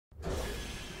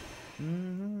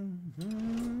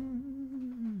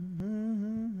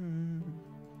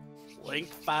Link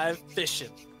 5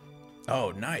 fishing.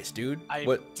 Oh, nice, dude.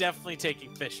 I'm definitely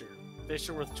taking Fisher.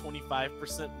 Fisher worth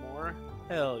 25% more.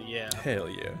 Hell yeah. Hell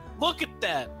yeah. Look at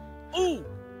that. Ooh.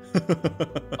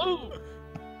 Ooh.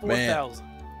 4,000.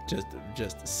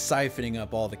 Just siphoning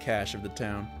up all the cash of the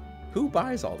town. Who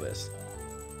buys all this?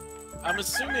 I'm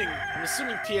assuming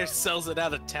Pierre sells it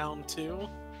out of town too.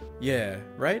 Yeah,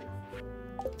 right?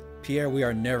 Pierre, we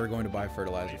are never going to buy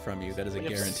fertilizer from you. That is a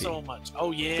guarantee. So much.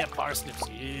 Oh yeah, parsnips.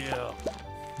 Yeah.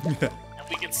 And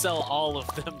we can sell all of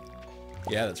them.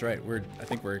 Yeah, that's right. I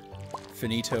think we're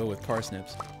finito with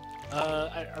parsnips.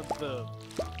 The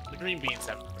green beans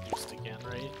haven't produced again,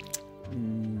 right?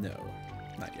 No,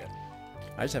 not yet.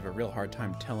 I just have a real hard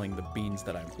time telling the beans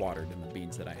that I've watered and the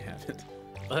beans that I haven't.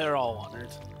 They're all watered.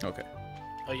 Okay.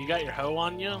 Oh, you got your hoe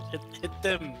on you? Hit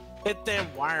them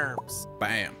worms.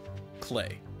 Bam.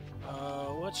 Clay.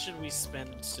 What should we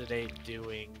spend today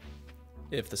doing?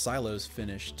 If the silo's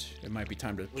finished, it might be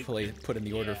time to put in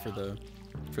the order for the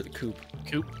coop.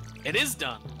 Coop. It is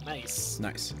done. Nice.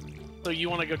 Nice. So you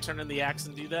want to go turn in the axe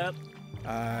and do that?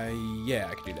 Yeah,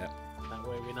 I can do that. That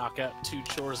way we knock out 2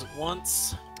 chores at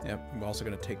once. Yep. I'm also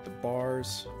gonna take the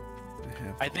bars.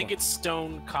 I think it's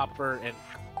stone, copper, and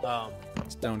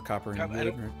stone, copper, and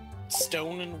wood. Right?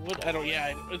 Stone and wood.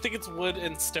 I think it's wood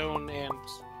and stone and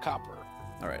copper.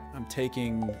 All right. I'm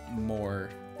taking more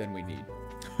than we need.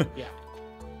 Yeah.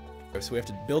 So we have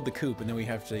to build the coop, and then we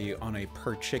have to on a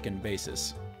per chicken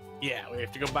basis. Yeah, we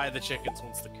have to go buy the chickens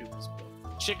once the coop is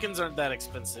built. Chickens aren't that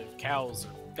expensive. Cows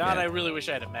are. God, yeah. I really wish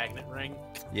I had a magnet ring.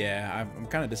 Yeah, I'm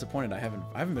kind of disappointed. I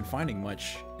haven't been finding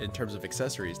much in terms of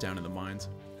accessories down in the mines.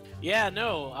 Yeah,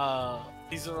 no.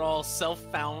 These are all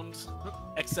self-found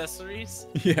accessories.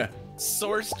 Yeah.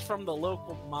 Sourced from the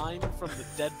local mine from the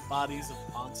dead bodies of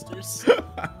monsters.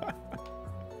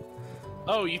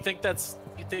 Oh, you think?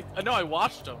 No, I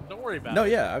watched them. Don't worry about it. No,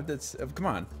 yeah, that's come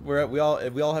on. We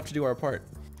all have to do our part.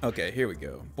 Okay, here we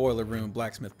go. Boiler room,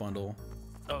 blacksmith bundle.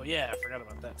 Oh yeah, I forgot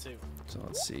about that too. So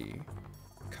let's see.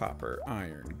 Copper,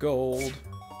 iron, gold.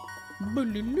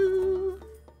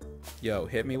 Yo,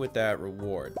 hit me with that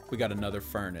reward. We got another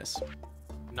furnace.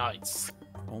 Nice.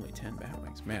 Only 10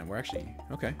 batwings. Man, we're actually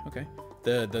okay.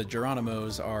 The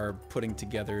Geronimos are putting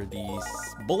together the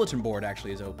bulletin board.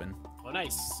 Actually, is open. Oh,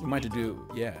 nice. We might be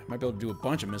able to do a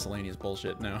bunch of miscellaneous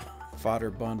bullshit now.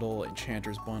 Fodder bundle,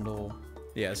 enchanter's bundle.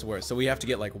 Yeah, so we have to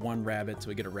get like 1 rabbit, so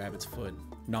we get a rabbit's foot,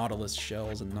 nautilus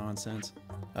shells and nonsense.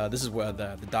 This is where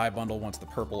the dye bundle wants the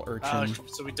purple urchin.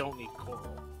 So we don't need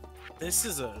coral. These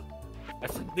are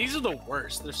the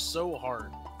worst. They're so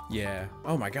hard. Yeah.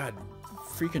 Oh my god.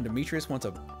 Freaking Demetrius wants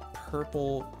a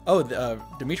purple. Oh,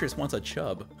 Demetrius wants a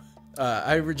chub.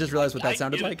 I just realized what that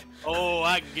sounded like. Oh,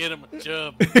 I can get him a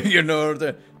chub. You know,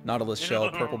 the nautilus shell,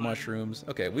 purple mushrooms.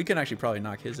 Okay, we can actually probably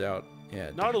knock his out.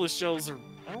 Yeah. Nautilus shells are.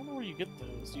 I don't know where you get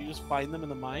those. Do you just find them in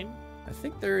the mine? I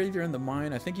think they're either in the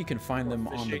mine. I think you can find them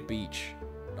on the beach,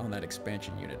 on that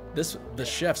expansion unit. The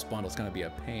chef's bundle is gonna be a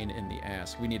pain in the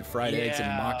ass. We need fried eggs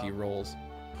and maki rolls.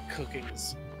 Cooking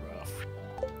is rough.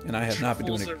 And I have not been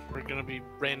doing it. We're gonna be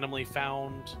randomly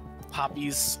found.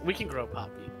 Poppies. We can grow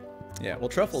poppy. Yeah. Well,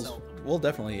 truffles. We'll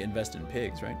definitely invest in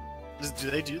pigs, right? Do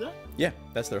they do that? Yeah,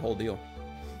 that's their whole deal.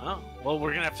 Oh, well,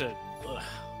 we're gonna have to.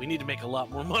 We need to make a lot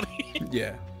more money.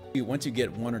 Yeah. Once you get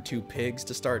 1 or 2 pigs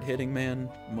to start hitting, man,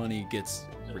 money gets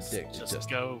ridiculous. Just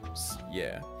goes.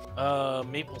 Yeah.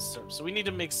 Maple syrup. So we need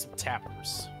to make some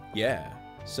tappers. Yeah.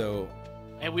 So.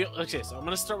 And so I'm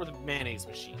gonna start with a mayonnaise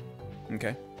machine.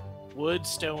 Okay. Wood,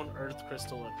 stone, earth,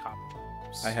 crystal, and copper.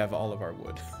 I have all of our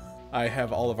wood. I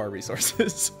have all of our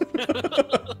resources.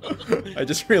 I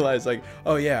just realized, like,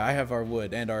 oh yeah, I have our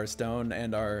wood and our stone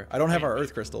and our. I don't have our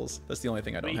earth crystals. That's the only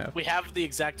thing I don't have. We have the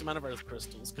exact amount of earth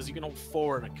crystals because you can hold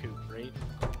 4 in a coop,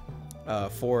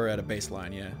 right? 4 at a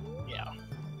baseline, yeah. Yeah.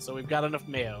 So we've got enough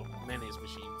mayonnaise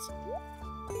machines.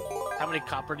 How many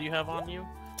copper do you have on you?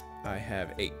 I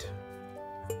have 8.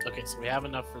 Okay, so we have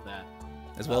enough for that.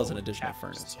 As well as an additional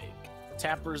furnace.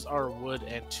 Tappers are wood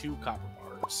and 2 copper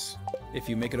bars. If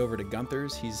you make it over to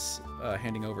Gunther's, he's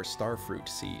handing over starfruit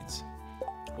seeds.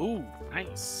 Ooh,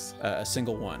 nice. A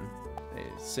single one.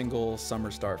 A single summer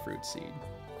starfruit seed.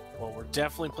 Well, we're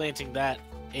definitely planting that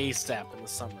ASAP in the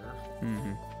summer.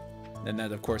 Mm-hmm. And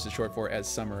that, of course, is short for as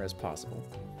summer as possible.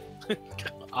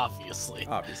 Obviously.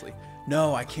 Obviously.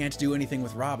 No, I can't do anything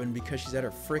with Robin because she's at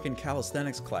her freaking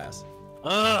calisthenics class.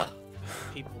 Ugh.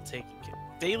 People taking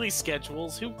daily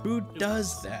schedules. Who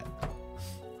does that?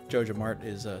 Jojo Mart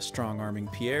is strong-arming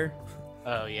Pierre.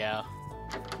 Oh, yeah.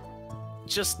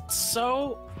 Just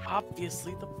so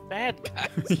obviously the bad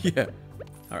guys. Yeah.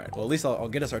 All right. Well, at least I'll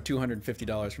get us our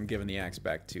 $250 from giving the axe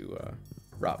back to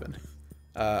Robin.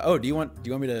 Oh, do you want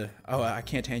me to? Oh, I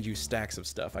can't hand you stacks of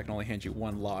stuff. I can only hand you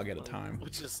one log at a time.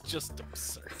 Which is just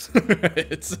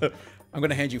absurd. I'm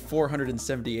gonna hand you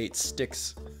 478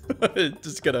 sticks.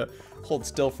 Just gonna hold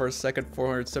still for a second.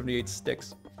 478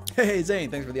 sticks. Hey Zane,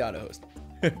 thanks for the auto host.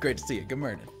 Great to see you. Good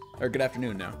morning or good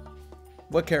afternoon now.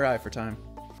 What care I for time?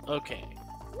 Okay,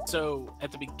 so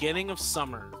at the beginning of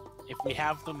summer, if we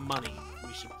have the money,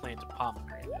 we should plant a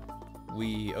pomegranate.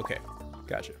 Okay,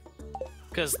 gotcha.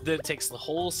 Because then it takes the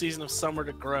whole season of summer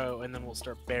to grow, and then we'll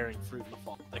start bearing fruit in the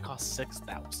fall. They cost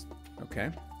 6,000.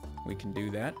 Okay, we can do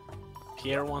that.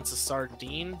 Pierre wants a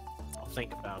sardine. I'll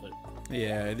think about it.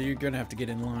 Yeah, you're gonna have to get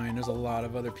in line. There's a lot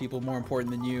of other people more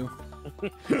important than you.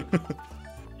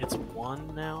 It's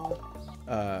 1 now.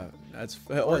 It's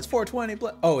 420.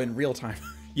 Oh, in real time.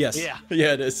 Yes. Yeah.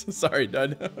 Yeah, it is. Sorry,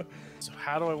 Dud. So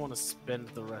how do I want to spend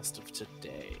the rest of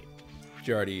today?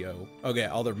 You already owe. Okay,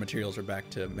 all the materials are back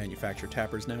to manufacture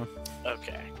tappers now.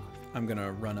 Okay. I'm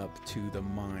gonna run up to the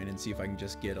mine and see if I can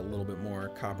just get a little bit more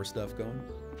copper stuff going.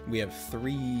 We have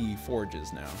 3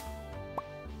 forges now.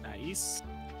 Nice.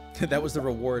 That was the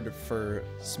reward for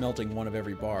smelting one of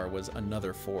every bar, was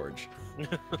another forge.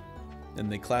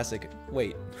 And the classic,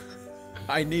 wait,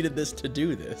 I needed this to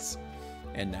do this.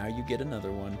 And now you get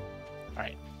another one.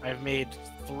 Alright, I've made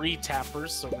 3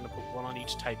 tappers, so I'm going to put 1 on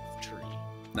each type of tree.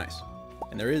 Nice.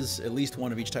 And there is at least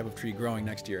 1 of each type of tree growing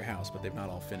next to your house, but they've not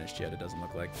all finished yet, it doesn't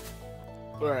look like.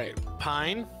 Alright,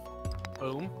 pine.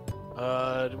 Boom.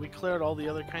 Did we clear out all the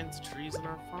other kinds of trees in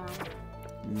our farm?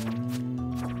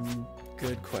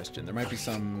 Good question. There might be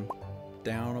some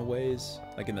down a ways,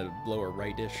 like in the lower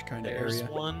right-ish kind of area. There's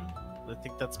 1. I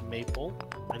think that's maple.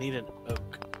 I need an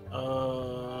oak.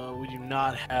 We do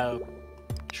not have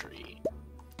a tree.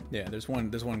 Yeah, there's one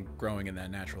growing in that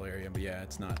natural area, but yeah,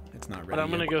 it's not ready. But I'm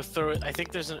gonna yet. go through it. I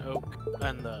think there's an oak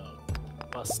on the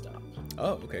bus stop.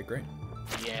 Oh, okay, great.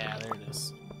 Yeah, there it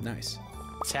is. Nice.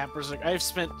 Tappers are. I've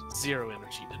spent 0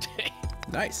 energy today.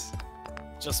 Nice.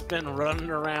 Just been running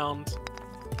around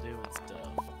doing stuff.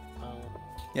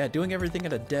 Yeah, doing everything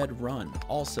at a dead run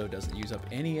also doesn't use up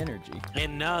any energy.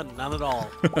 And none at all.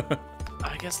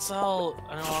 I guess I'm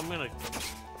gonna.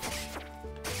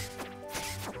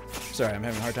 Sorry, I'm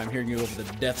having a hard time hearing you over the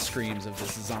death screams of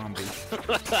this zombie.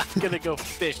 I'm gonna go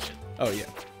fishing. Oh yeah.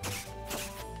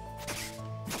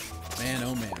 Man,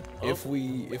 oh man. Oh. If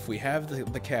we have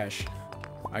the cash,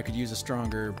 I could use a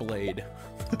stronger blade.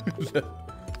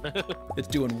 It's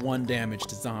doing 1 damage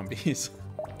to zombies.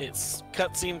 It's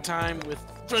cutscene time with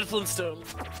Fred Flintstone.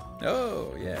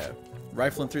 Oh yeah.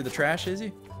 Rifling through the trash, is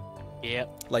he?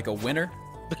 Yep. Like a winner?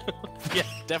 Yeah,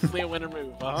 definitely a winner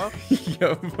move,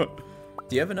 Yup.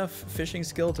 Do you have enough fishing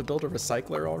skill to build a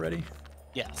recycler already?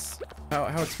 Yes. How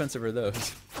expensive are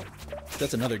those?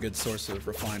 That's another good source of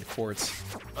refined quartz.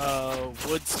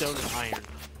 Wood, stone, and iron.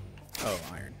 Oh,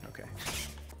 iron. Okay.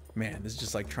 Man, this is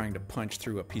just like trying to punch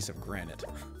through a piece of granite.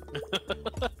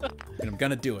 And I'm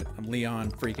gonna do it. I'm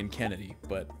Leon freaking Kennedy,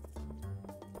 but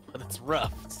It's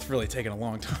rough. it's really taking a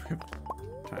long time.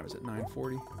 What time is it?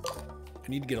 9:40? I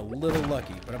need to get a little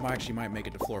lucky, but I actually might make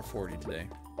it to floor 40 today.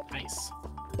 Nice.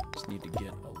 Just need to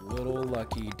get a little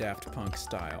lucky Daft Punk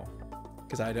style.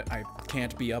 Because I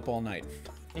can't be up all night.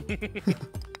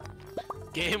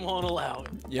 Game won't allow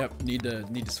it. Yep, need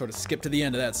to sort of skip to the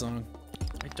end of that song.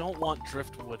 I don't want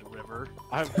Driftwood River.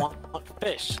 I want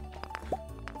fish.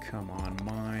 Come on,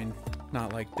 mine.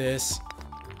 Not like this.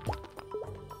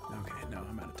 Okay, no,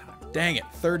 I'm out of time. Dang it,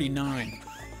 39.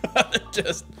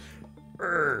 Just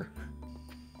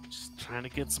Trying to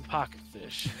get some pocket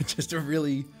fish. they're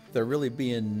really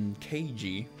being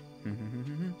cagey.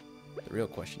 The real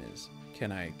question is,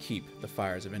 can I keep the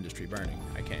fires of industry burning?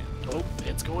 I can. Oh,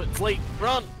 it's late.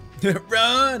 Run!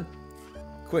 Run!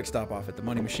 Quick stop off at the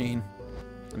money machine.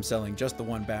 I'm selling just the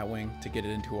 1 Batwing to get it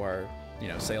into our,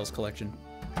 sales collection.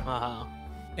 Uh-huh.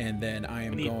 And then I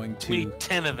am going to... We need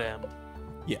 10 of them.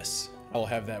 Yes, I'll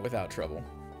have that without trouble.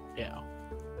 Yeah.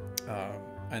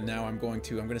 And now I'm going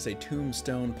to say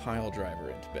Tombstone Pile Driver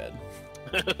into bed.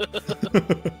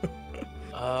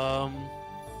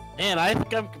 Man, I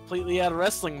think I'm completely out of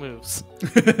wrestling moves.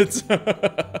 It's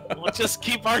We'll just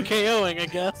keep RKOing, I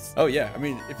guess. Oh yeah, I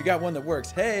mean, if you got one that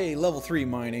works, hey, level 3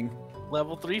 mining.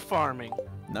 Level 3 farming.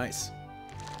 Nice.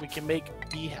 We can make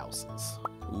bee houses.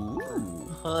 Ooh.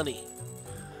 Honey.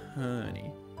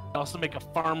 Also make a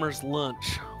farmer's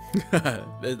lunch.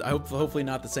 Hopefully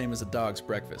not the same as a dog's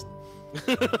breakfast.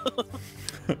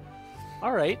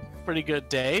 All right, pretty good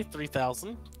day.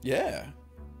 3,000. Yeah.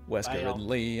 Wesker Bye, and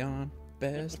Leon,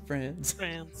 best friends.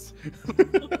 Friends.